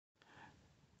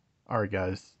Alright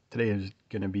guys, today is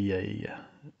going to be a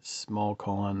small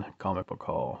con comic book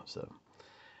haul. So,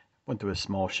 went to a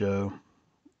small show,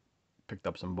 picked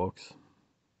up some books.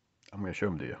 I'm going to show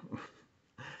them to you.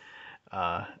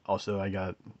 Also, I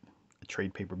got a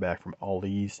trade paperback from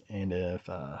Ollie's, and if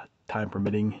time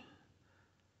permitting,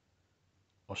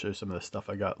 I'll show some of the stuff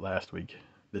I got last week,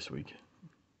 this week.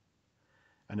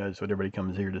 I know that's what everybody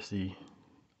comes here to see,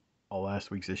 all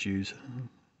last week's issues,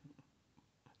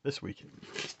 this week.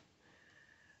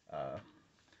 Of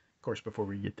course, before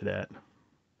we get to that,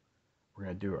 we're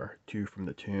going to do our two from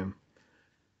the tomb.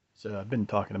 So I've been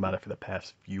talking about it for the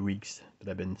past few weeks that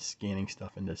I've been scanning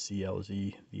stuff into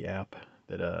CLZ, the app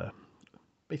that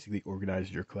basically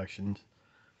organizes your collections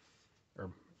or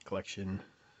collection.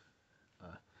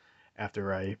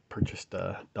 After I purchased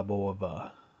a double of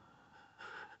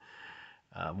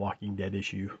Walking Dead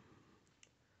issue,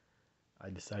 I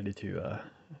decided to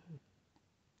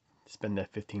spend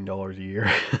that $15 a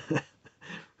year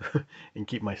and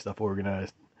keep my stuff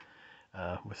organized.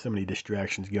 With so many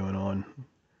distractions going on,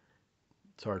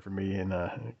 it's hard for me. And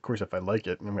of course, if I like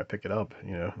it, I'm gonna pick it up.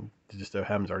 It just so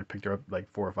happens I already picked her up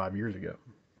like 4 or 5 years ago.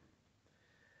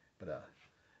 But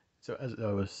so as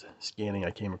I was scanning,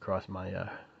 I came across my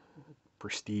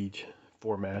Prestige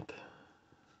format,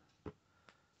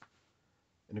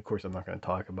 and of course, I'm not going to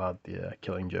talk about the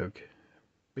Killing Joke.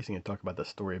 Basically, going to talk about the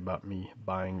story about me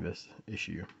buying this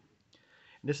issue.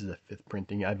 And this is a fifth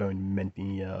printing. I've owned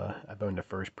many. I've owned the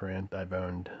first print. I've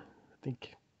owned, I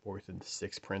think, fourth and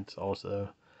sixth prints also.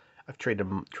 I've traded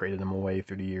them away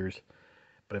through the years,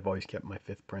 but I've always kept my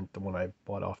fifth print, the one I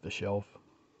bought off the shelf.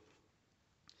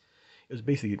 It was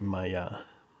basically my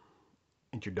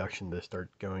introduction to start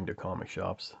going to comic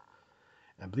shops.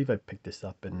 And I believe I picked this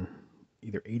up in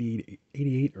either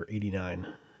 88 or 89.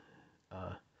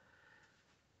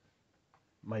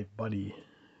 My buddy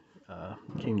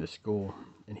came to school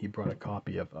and he brought a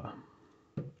copy of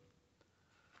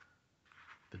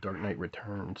The Dark Knight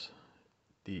Returns,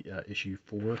 the issue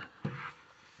 4.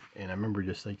 And I remember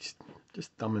just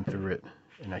thumbing through it,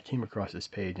 and I came across this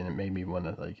page, and it made me want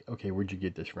to okay, where'd you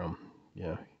get this from?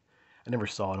 I never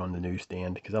saw it on the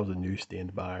newsstand because I was a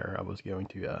newsstand buyer. I was going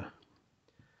to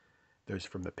those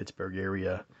from the Pittsburgh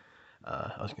area.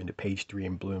 I was going to Page 3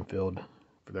 in Bloomfield.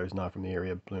 For those not from the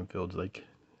area, Bloomfield's like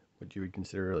what you would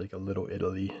consider like a little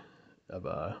Italy of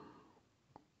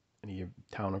any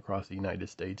town across the United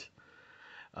States.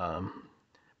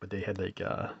 But they had like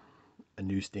a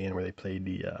newsstand where they played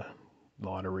the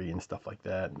lottery and stuff like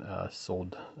that.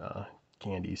 Sold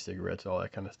candy, cigarettes, all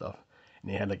that kind of stuff.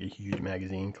 And they had like a huge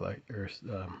magazine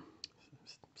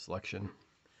selection.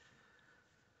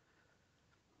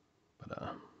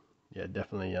 But yeah,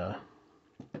 definitely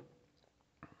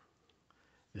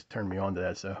just turned me on to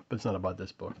that. So, but it's not about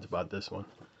this book; it's about this one.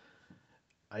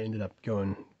 I ended up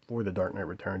going for The Dark Knight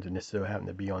Returns, and this so happened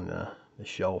to be on the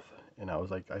shelf. And I was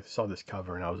like, I saw this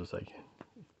cover, and I was just like,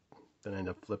 then I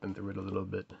ended up flipping through it a little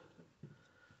bit,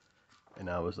 and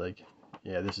I was like,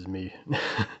 yeah, this is me.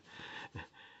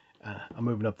 I'm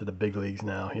moving up to the big leagues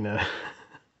now, and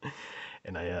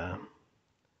I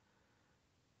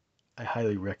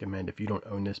highly recommend, if you don't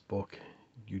own this book,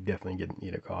 you definitely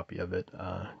need a copy of it.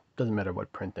 Doesn't matter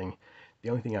what printing. The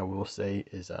only thing I will say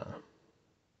is, I'm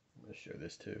going to show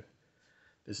this too.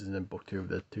 This is in book 2 of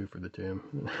the 2 for the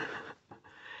Tomb.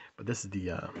 But this is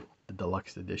the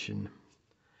deluxe edition.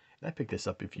 And I picked this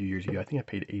up a few years ago. I think I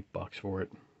paid $8 for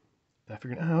it. And I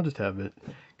figured, I'll just have it.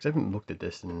 Because I haven't looked at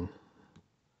this in,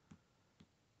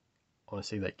 I want to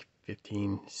say like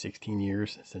 15, 16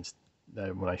 years since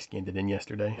when I scanned it in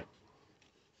yesterday.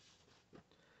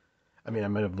 I mean, I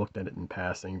might have looked at it in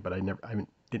passing, but I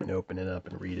didn't open it up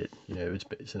and read it.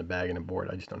 It's in a bag and a board.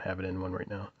 I just don't have it in one right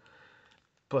now.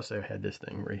 Plus, I had this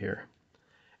thing right here,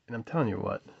 and I'm telling you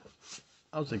what,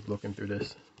 I was like looking through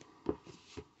this.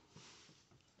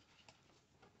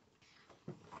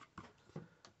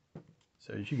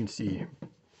 So as you can see,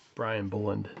 Brian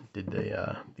Bulland did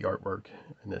the artwork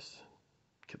in this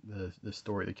the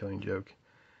story, The Killing Joke.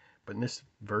 But in this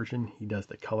version, he does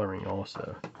the coloring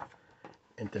also.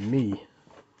 And to me,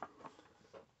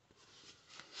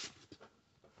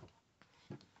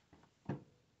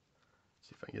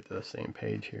 see if I can get to the same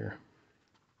page here.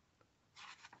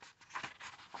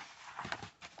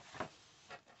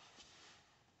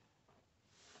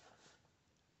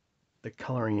 The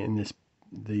coloring in this,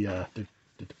 the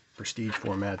Prestige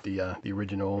format, the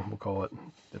original, we'll call it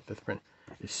the 5th print,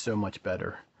 is so much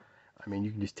better. I mean, you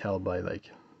can just tell by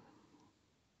like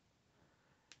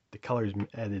the colors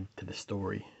added to the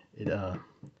story. It,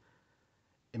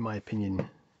 in my opinion,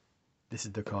 this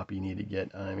is the copy you need to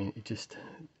get. I mean,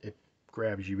 it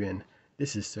grabs you in.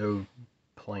 This is so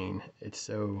plain. It's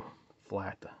so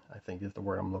flat, I think is the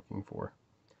word I'm looking for.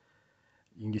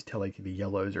 You can just tell like the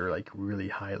yellows are like really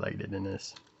highlighted in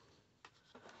this.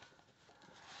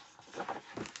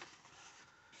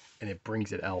 And it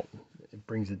brings it out. It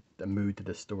brings a mood to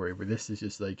the story, where this is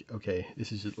just like, okay,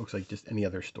 this is just looks like just any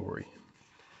other story.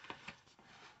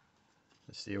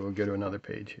 Let's see, we'll go to another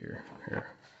page here. Here,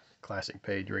 classic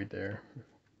page right there,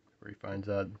 where he finds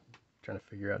out, trying to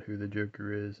figure out who the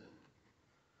Joker is.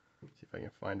 Let's see if I can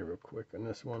find it real quick on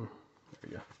this one. There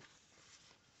we go.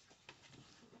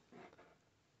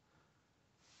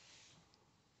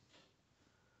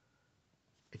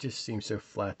 It just seems so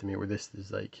flat to me, where this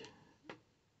is like,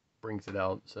 brings it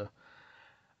out. So,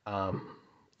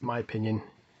 my opinion,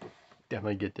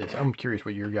 definitely get this. I'm curious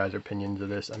what your guys' opinions of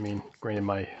this. I mean, granted,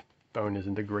 my phone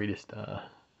isn't the greatest,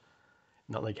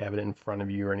 not like having it in front of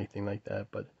you or anything like that,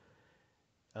 but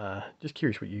just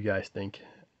curious what you guys think.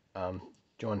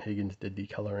 John Higgins did the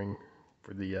coloring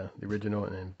for the original,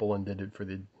 and then Bullen did it for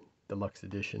the deluxe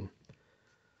edition.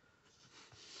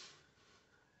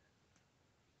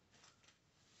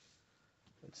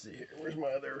 Let's see here. Where's my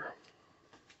other?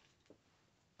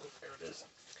 There it is.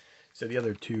 So the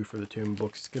other two for the Tomb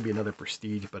books, it's going to be another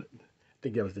Prestige, but I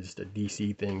think that was just a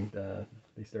DC thing.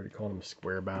 They started calling them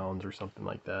square bounds or something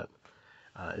like that.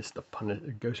 It's the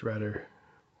Ghost Rider,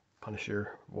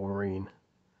 Punisher, Wolverine.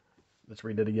 Let's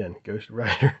read it again. Ghost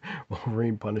Rider,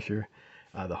 Wolverine, Punisher,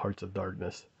 the Hearts of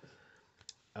Darkness.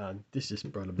 This just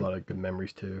brought a lot of good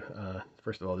memories too.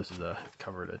 First of all, this is a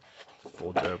cover that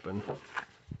folds open.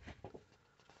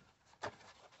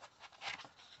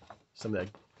 Some of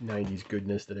that 90s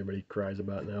goodness that everybody cries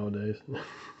about nowadays. But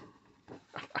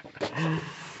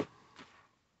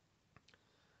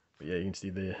yeah, you can see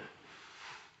the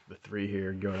three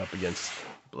here going up against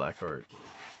Blackheart.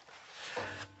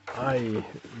 I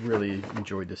really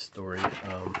enjoyed this story.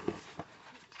 You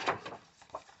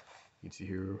can see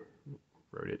who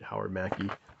wrote it, Howard Mackey,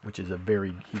 which is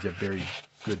he's a very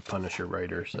good Punisher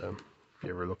writer. So if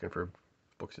you're ever looking for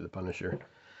books of the Punisher,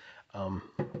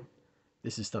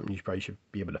 this is something you probably should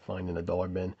be able to find in a dollar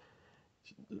bin.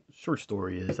 Short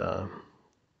story is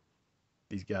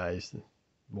these guys,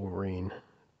 Wolverine,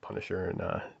 Punisher, and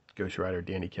Ghost Rider,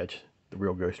 Danny Ketch, the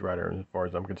real Ghost Rider. As far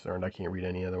as I'm concerned, I can't read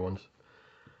any other ones.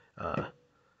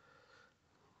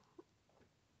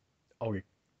 I'll get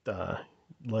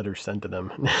letters sent to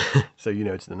them, so you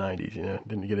know it's the 90s. You know,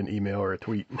 didn't get an email or a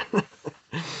tweet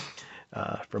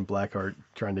from Blackheart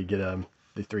trying to get the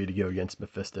three to go against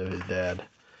Mephisto, his dad.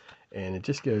 And it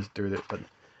just goes through that, but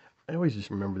I always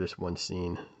just remember this one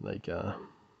scene, like, it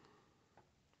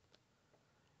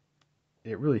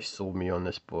really sold me on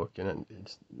this book, and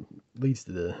it leads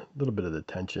to the little bit of the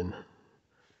tension.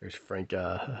 There's Frank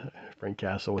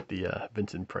Castle with the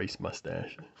Vincent Price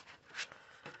mustache.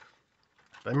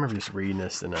 I remember just reading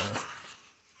this, and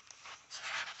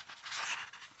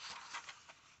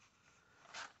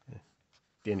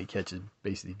Danny Ketch is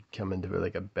basically coming to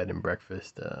like a bed and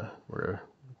breakfast where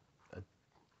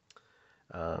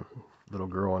little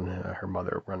girl and her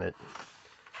mother run it,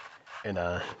 and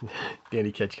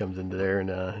Danny Ketch comes into there,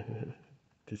 and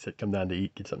they said come down to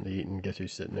eat, get something to eat, and guess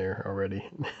who's sitting there already?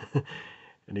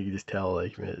 And you can just tell,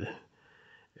 like, man,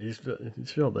 it just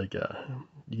felt like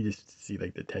you just see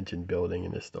like the tension building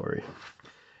in this story.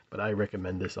 But I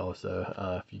recommend this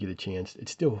also if you get a chance.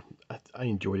 It's still, I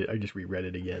enjoyed it. I just reread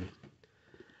it again,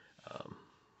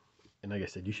 and like I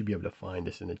said, you should be able to find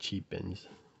this in the cheap bins.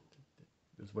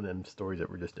 It's one of them stories that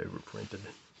were just overprinted.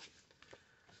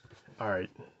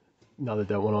 Alright, now that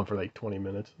went on for like 20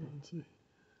 minutes, let's see.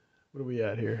 What are we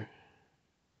at here?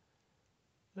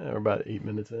 We're about 8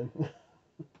 minutes in.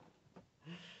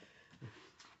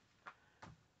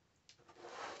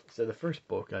 So the first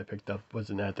book I picked up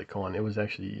wasn't at the con. It was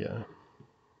actually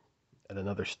at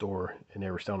another store, and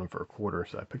they were selling them for $1,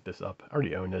 so I picked this up. I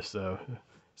already own this, so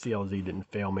CLZ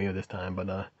didn't fail me this time, but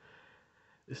I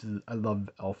love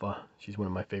Alpha. She's one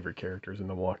of my favorite characters in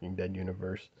the Walking Dead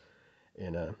universe.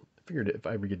 And I figured if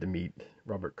I ever get to meet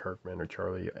Robert Kirkman or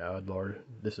Charlie Adlard,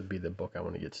 this would be the book I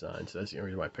want to get signed. So that's the only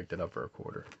reason why I picked it up for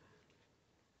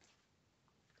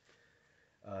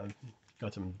 $1.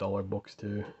 Got some dollar books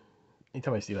too.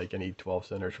 Anytime I see like any 12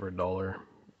 centers for $1,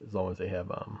 as long as they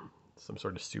have some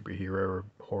sort of superhero or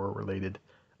horror related,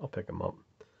 I'll pick them up.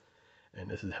 And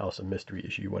this is House of Mystery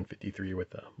issue 153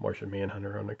 with the Martian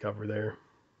Manhunter on the cover there.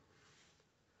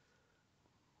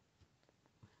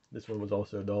 This one was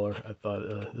also $1. I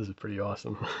thought this is pretty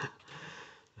awesome.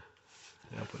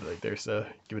 I'll put it right there, so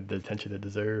give it the attention it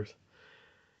deserves.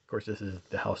 Of course, this is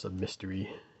the House of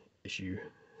Mystery issue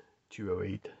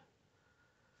 208. It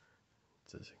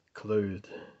says closed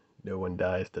No one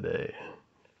dies today.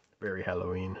 Very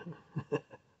Halloween.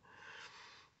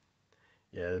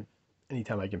 Yeah,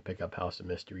 anytime I can pick up House of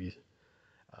Mysteries,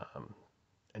 um,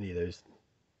 any of those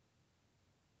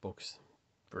books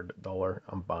for $1,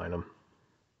 I'm buying them.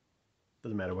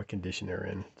 Doesn't matter what condition they're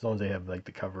in, as long as they have like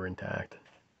the cover intact.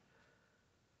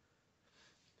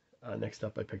 Next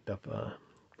up, I picked up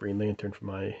Green Lantern for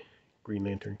my Green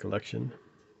Lantern collection.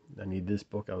 I need this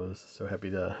book. I was so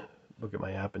happy to look at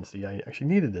my app and see I actually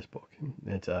needed this book.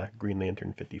 It's Green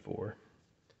Lantern 54.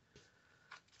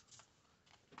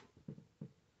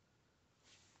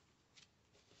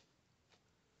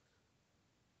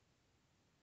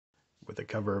 With a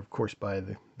cover, of course, by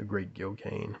the great Gil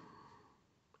Kane.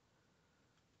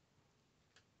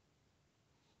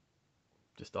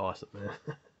 Just awesome, man.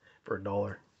 For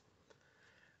 $1.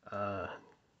 Uh,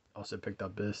 also picked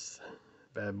up this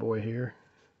bad boy here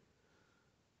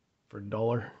for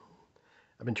 $1.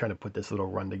 I've been trying to put this little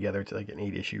run together. It's like an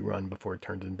 8-issue run before it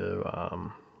turns into,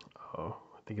 I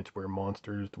think it's Where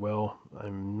Monsters Dwell.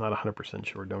 I'm not 100%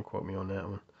 sure. Don't quote me on that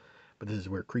one. But this is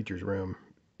Where Creatures Roam,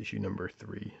 issue number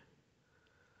 3.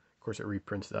 Of course, it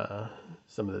reprints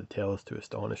some of the Tales to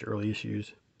Astonish early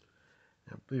issues.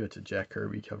 I believe it's a Jack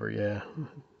Kirby cover, yeah.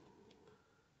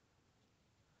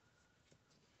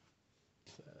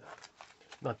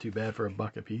 Not too bad for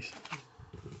 $1 a piece.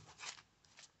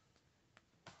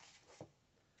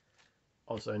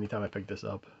 Also, anytime I pick this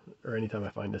up, or anytime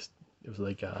I find this, it was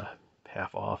like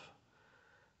half off.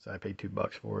 So I paid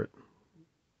 $2 for it.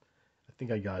 I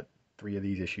think I got 3 of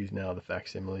these issues now, the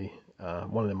facsimile.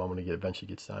 One of them I'm going to eventually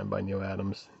get signed by Neil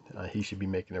Adams. He should be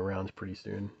making the rounds pretty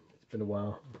soon. It's been a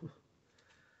while.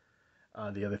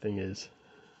 The other thing is,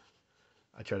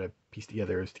 I try to piece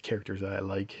together the characters that I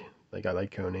like. Like I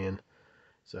like Conan.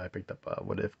 So I picked up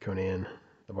What If Conan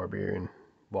the Barbarian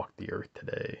Walked the Earth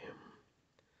Today.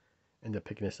 Ended up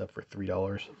picking this up for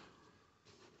 $3.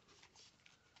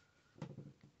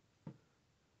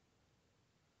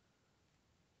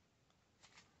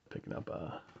 Picking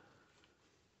up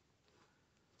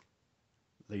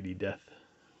Lady Death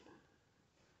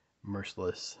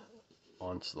Merciless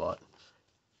Onslaught.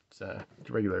 It's a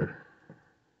regular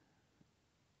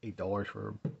 $8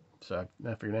 for, so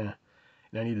I figured, and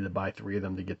I needed to buy 3 of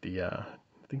them to get the, I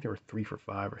think they were 3 for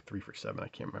 $5 or 3 for $7, I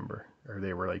can't remember, or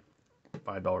they were like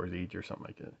 $5 each or something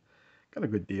like that. Got a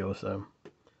good deal, so.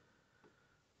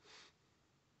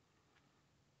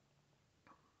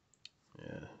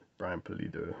 Yeah, Brian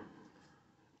Pulido.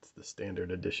 It's the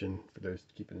standard edition for those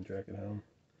keeping track at home.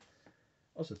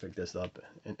 Also pick this up,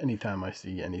 and anytime I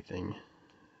see anything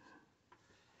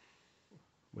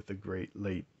with the great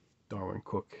late Darwin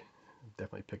Cook, I'm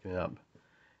definitely picking it up.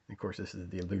 And of course, this is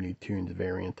the Looney Tunes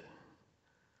variant.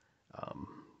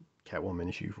 Catwoman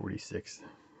issue 46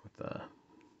 with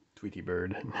Tweety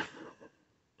Bird.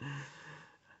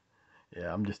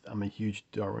 Yeah, I'm a huge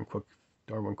Darwin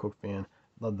Cook fan.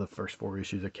 Love the first 4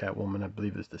 issues of Catwoman. I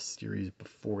believe it's the series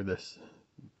before this.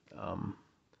 I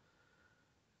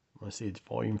want to say it's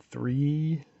volume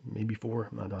 3, maybe 4.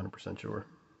 I'm not 100% sure.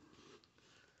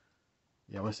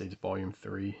 Yeah, I want to say it's volume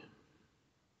 3.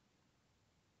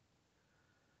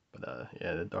 But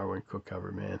yeah, the Darwin Cook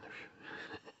cover, man.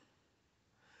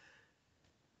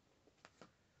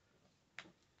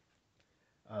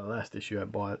 Last issue I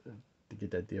bought to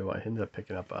get that deal, I ended up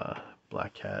picking up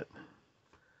Black Cat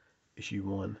issue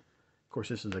 1. Of course,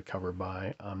 this is a cover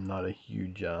buy. I'm not a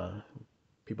huge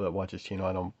people that watch this channel.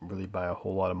 I don't really buy a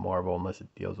whole lot of Marvel unless it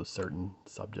deals with certain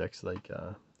subjects like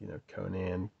you know,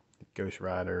 Conan, Ghost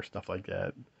Rider, stuff like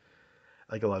that.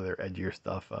 I like a lot of their edgier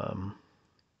stuff,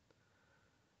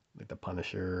 like the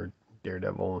Punisher,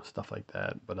 Daredevil, stuff like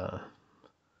that. But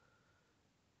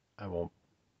I won't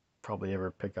probably ever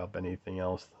pick up anything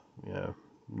else. You know,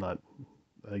 not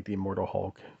I like the Immortal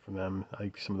Hulk from them. I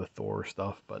like some of the Thor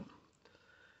stuff, but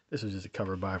this was just a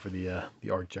cover buy for the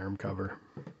Art Germ cover.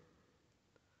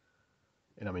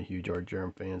 And I'm a huge Art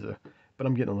Germ fan, so, but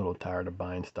I'm getting a little tired of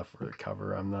buying stuff for the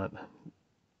cover. I'm not,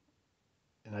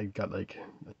 and I got like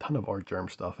a ton of Art Germ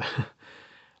stuff,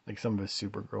 like some of his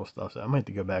Supergirl stuff. So I might have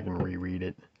to go back and reread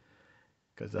it,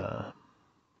 because I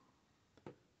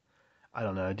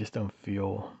don't know. I just don't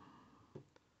feel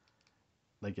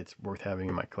like it's worth having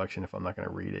in my collection if I'm not going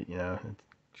to read it. You know, it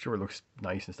sure looks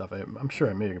nice and stuff. I'm sure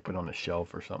I maybe could put it on a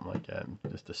shelf or something like that and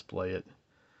just display it.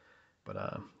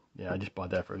 But yeah, I just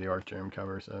bought that for the Art Germ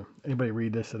cover. So anybody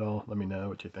read this at all? Let me know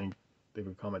what you think. Leave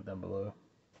a comment down below.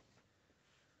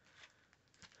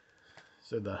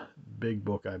 So the big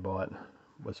book I bought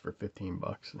was for $15.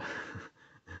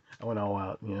 I went all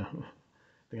out, you know. I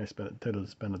think I spent a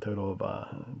total of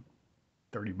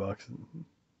 $30.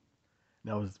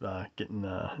 And I was getting,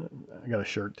 I got a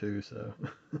shirt too, so.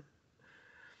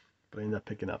 But I ended up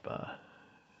picking up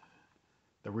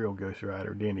the real Ghost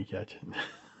Rider, Danny Ketch.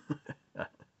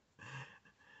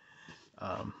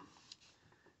 um,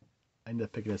 I ended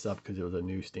up picking this up because it was a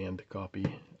newsstand copy.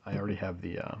 I already have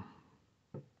the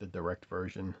direct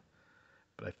version,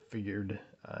 but I figured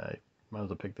I might as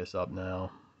well pick this up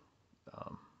now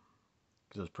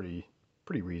because it was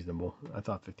pretty reasonable. I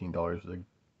thought $15 was a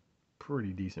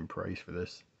pretty decent price for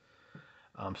this.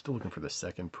 I'm still looking for the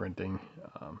second printing.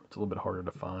 It's a little bit harder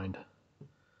to find,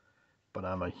 but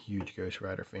I'm a huge Ghost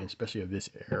Rider fan, especially of this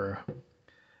era.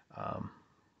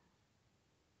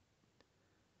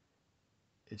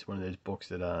 It's one of those books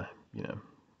that that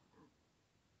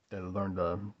I learned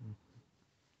to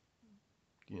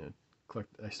collect.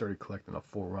 I started collecting a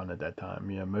full run at that time.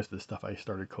 Most of the stuff I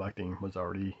started collecting was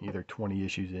already either 20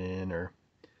 issues in or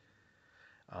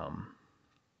um,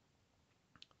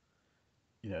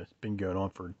 it's been going on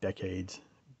for decades.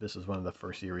 This was one of the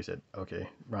first series that, okay,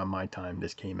 around my time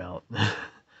this came out.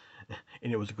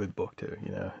 And it was a good book too,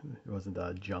 it wasn't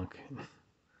junk.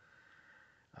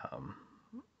 um,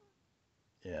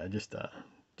 yeah, I just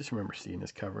remember seeing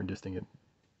this cover and just thinking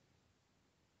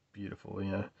beautiful,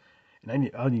 and I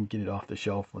didn't get it off the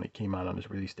shelf when it came out on its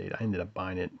release date. I ended up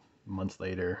buying it months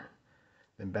later.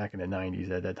 Then back in the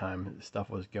 90s, at that time, stuff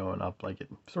was going up like it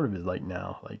sort of is like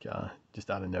now, like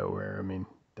just out of nowhere. I mean,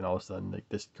 then all of a sudden, like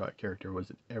this character was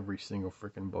in every single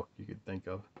freaking book you could think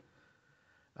of.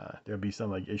 There'd be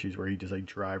some like issues where he just like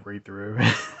drive right through,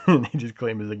 and he just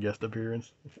claim as a guest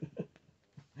appearance.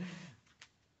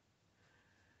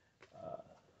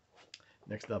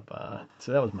 Next up,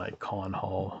 so that was my con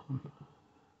haul.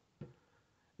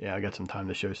 Yeah, I got some time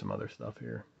to show some other stuff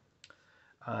here.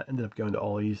 Ended up going to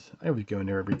Ollie's. I was going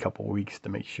there every couple of weeks to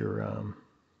make sure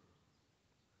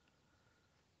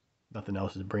nothing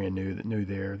else is brand new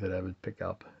there that I would pick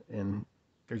up. And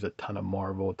there's a ton of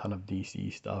Marvel, a ton of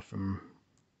DC stuff from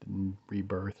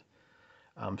Rebirth.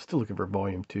 I'm still looking for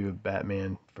volume 2 of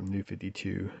Batman from New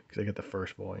 52 because I got the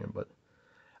first volume, but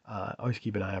I always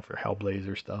keep an eye out for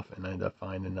Hellblazer stuff, and I ended up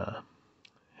finding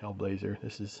Hellblazer.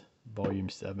 This is volume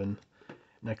 7,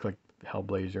 and I collect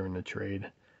Hellblazer in the trade.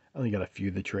 I only got a few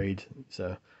of the trades,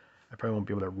 so I probably won't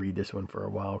be able to read this one for a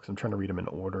while because I'm trying to read them in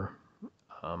order.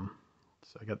 So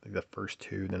I got like the first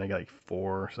 2, then I got like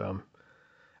 4, so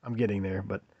I'm getting there.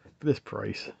 But for this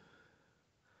price, I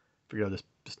figured I'll just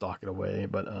stock it away.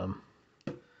 But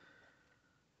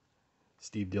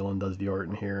Steve Dillon does the art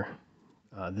in here.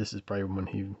 This is probably when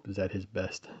he was at his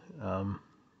best.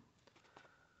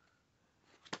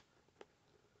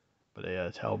 But yeah,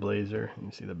 it's Hellblazer. You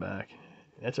can see the back.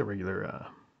 That's a regular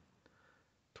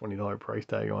 $20 price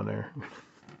tag on there.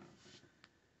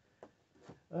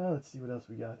 Let's see what else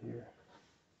we got here.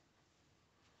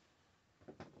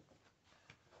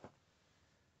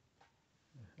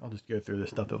 I'll just go through the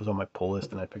stuff that was on my pull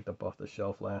list and I picked up off the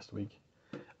shelf last week.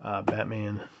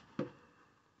 Batman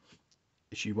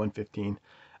issue 115.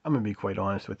 I'm going to be quite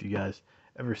honest with you guys.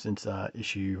 Ever since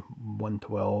issue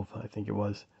 112, I think it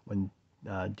was, when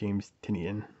James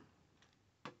Tynion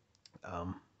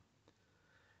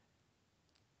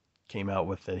came out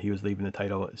with that he was leaving the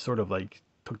title, it sort of like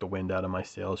took the wind out of my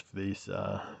sails for this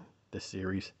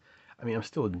series. I mean, I'm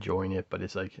still enjoying it, but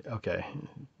it's like, okay,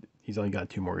 he's only got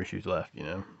 2 more issues left,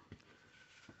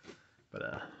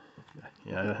 But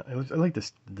yeah, I like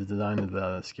the design of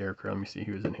the Scarecrow. Let me see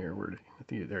who was in here. I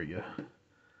think there you go.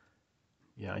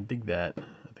 Yeah, I dig that.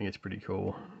 I think it's pretty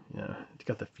cool. Yeah, it's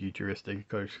got the futuristic, of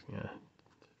course. Yeah,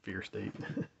 Fear State.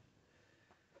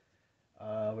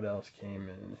 What else came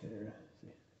in here?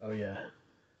 Oh yeah,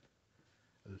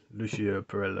 Lucio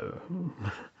Perello.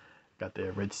 Got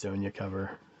the Red Sonja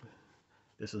cover.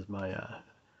 This is my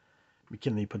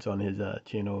McKinley puts on his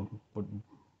channel. What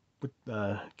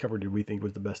cover did we think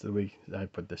was the best of the week? I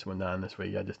put this one down this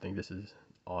week. I just think this is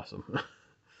awesome.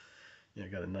 Yeah,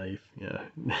 got a knife. Yeah.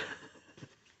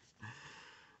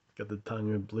 Got the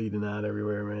tongue bleeding out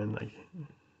everywhere, man. Like,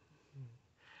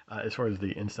 as far as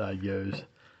the inside goes,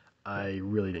 I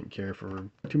really didn't care for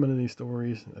too many of these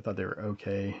stories. I thought they were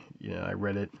okay. I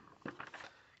read it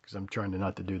because I'm trying to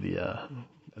not to do the,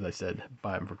 as I said,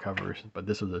 buy them for covers. But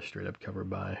this was a straight up cover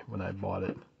buy when I bought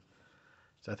it.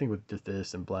 So I think with just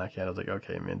this and Black Hat, I was like,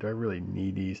 okay, man, do I really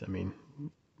need these? I mean,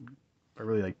 if I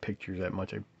really like pictures that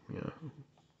much,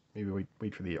 maybe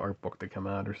wait for the art book to come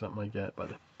out or something like that.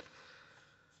 But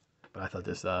I thought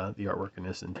this, the artwork in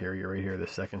this interior right here, the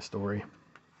second story,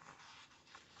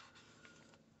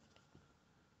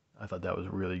 I thought that was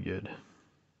really good.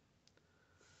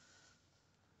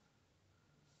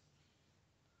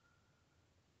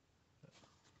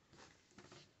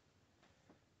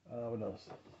 What else?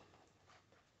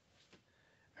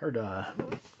 Heard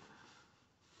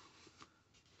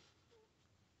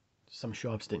some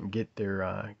shops didn't get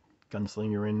their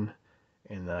Gunslinger in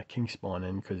and King Spawn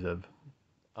in because of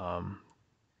um,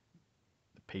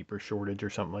 the paper shortage or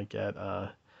something like that.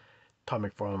 Tom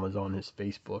McFarlane was on his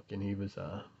Facebook and he was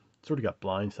sort of got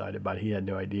blindsided by it. He had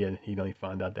no idea. He'd only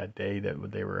found out that day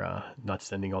that they were not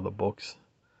sending all the books.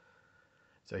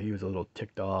 So he was a little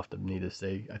ticked off, to need to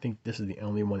say. I think this is the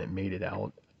only one that made it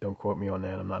out. Don't quote me on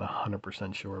that. I'm not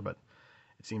 100% sure, but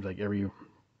it seems like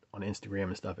on Instagram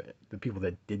and stuff, the people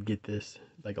that did get this,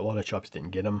 like a lot of shops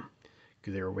didn't get them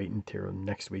because they were waiting till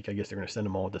next week. I guess they're going to send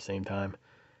them all at the same time.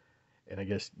 And I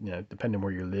guess, depending on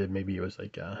where you live, maybe it was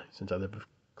like, since I live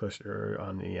closer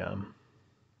on the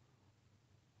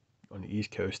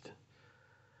East Coast,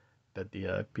 that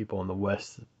the people in the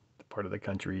West part of the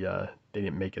country, they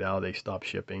didn't make it out. They stopped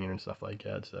shipping and stuff like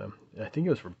that. So I think it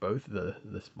was for both the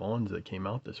spawns that came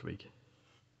out this week.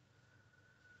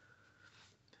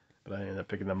 But I ended up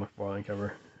picking the McFarlane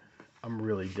cover. I'm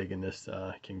really digging this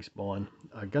King Spawn.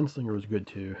 Gunslinger was good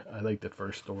too. I like the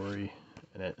first story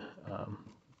in it.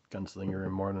 Gunslinger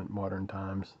in modern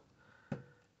times.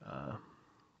 I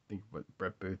think what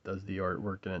Brett Booth does the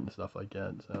artwork in it and stuff like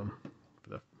that. So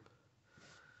there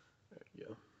you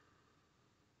go.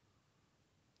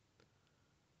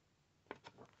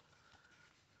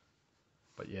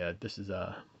 But yeah, this is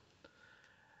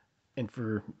and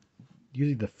for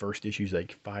usually the first issue is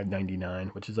like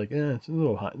 $5.99, which is like, it's a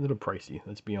little high, a little pricey.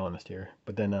 Let's be honest here.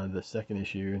 But then the second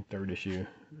issue, third issue,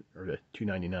 or the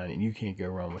 $2.99, and you can't go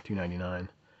wrong with $2.99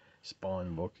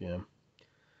 Spawn book.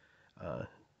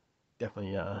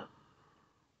 Definitely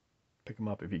pick them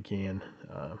up if you can.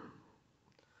 I'm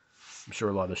sure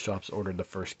a lot of the shops ordered the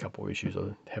first couple issues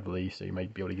heavily, so you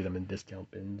might be able to get them in discount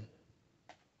bins.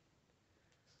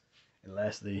 And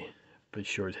lastly, but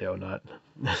sure as hell not,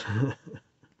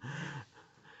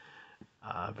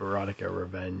 Veronica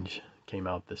Revenge came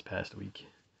out this past week.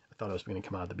 I thought it was going to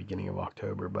come out at the beginning of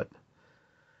October, but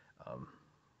of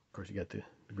course you got the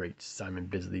great Simon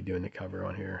Bisley doing the cover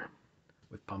on here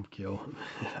with Pumpkill.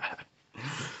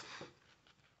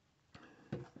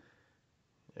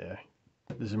 Yeah,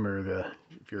 just remember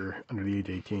if you're under the age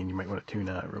of 18, you might want to tune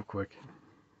out real quick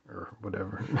or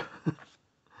whatever.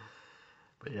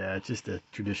 But yeah, it's just a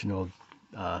traditional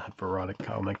erotic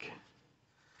comic.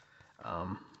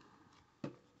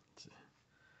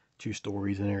 Two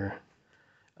stories in there,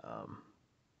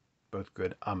 both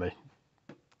good. I'm a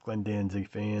Glenn Danzig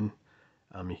fan.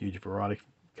 I'm a huge Veronica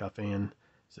fan,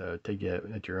 so take it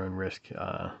at your own risk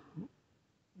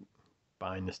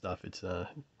buying the stuff. It's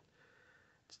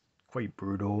quite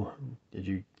brutal, as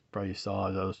you probably saw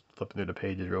as I was flipping through the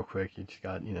pages real quick. It's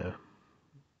got,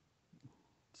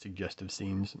 suggestive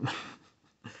scenes.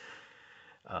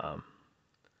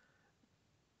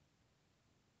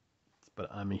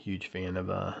 But I'm a huge fan of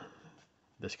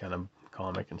this kind of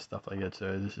comic and stuff like that,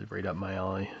 so this is right up my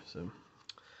alley. So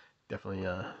definitely,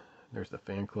 there's the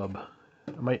fan club.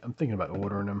 I'm thinking about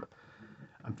ordering them.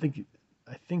 I think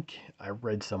I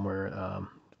read somewhere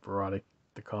Verotic,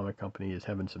 the comic company, is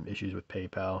having some issues with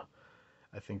PayPal.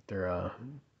 I think they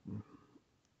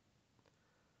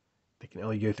can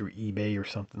only go through eBay or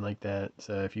something like that.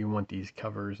 So if you want these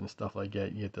covers and stuff like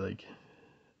that, you have to if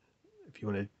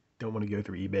you don't want to go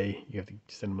through eBay, you have to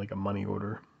send them like a money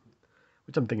order,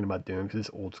 which I'm thinking about doing because it's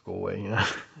old school way, I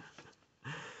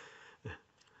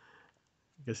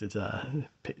guess it's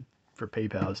for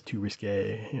PayPal it's too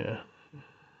risque,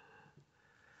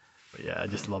 But yeah, I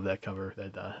just love that cover,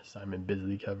 that Simon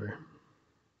Bisley cover,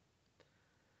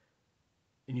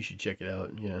 and you should check it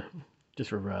out,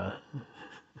 just for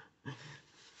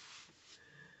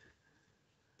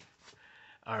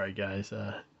all right, guys.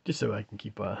 Just so I can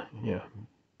keep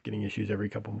getting issues I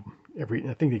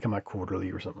think they come out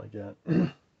quarterly or something like that.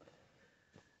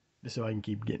 Just so I can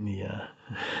keep getting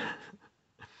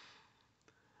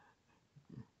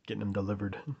getting them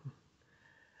delivered.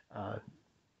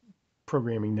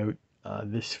 Programming note: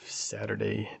 this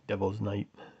Saturday, Devil's Night,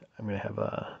 I'm gonna have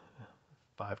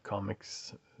 5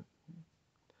 comics. I'm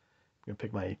gonna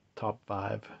pick my top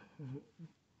 5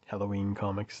 Halloween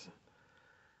comics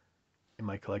in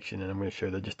my collection, and I'm going to show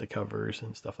just the covers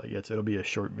and stuff like that. So it'll be a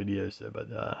short video, but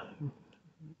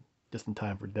just in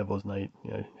time for Devil's Night,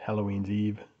 Halloween's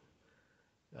Eve.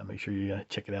 Make sure you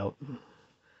check it out.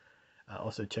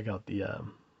 Also check out the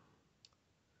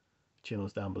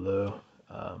channels down below.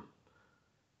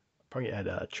 Probably add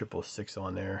 666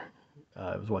 on there.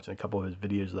 I was watching a couple of his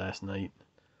videos last night.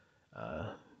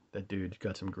 That dude's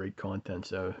got some great content,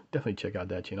 so definitely check out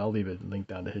that channel. I'll leave a link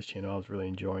down to his channel. I was really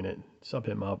enjoying it. Sub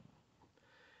him up.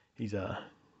 He's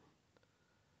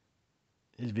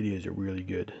his videos are really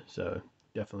good, so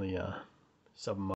definitely sub him up.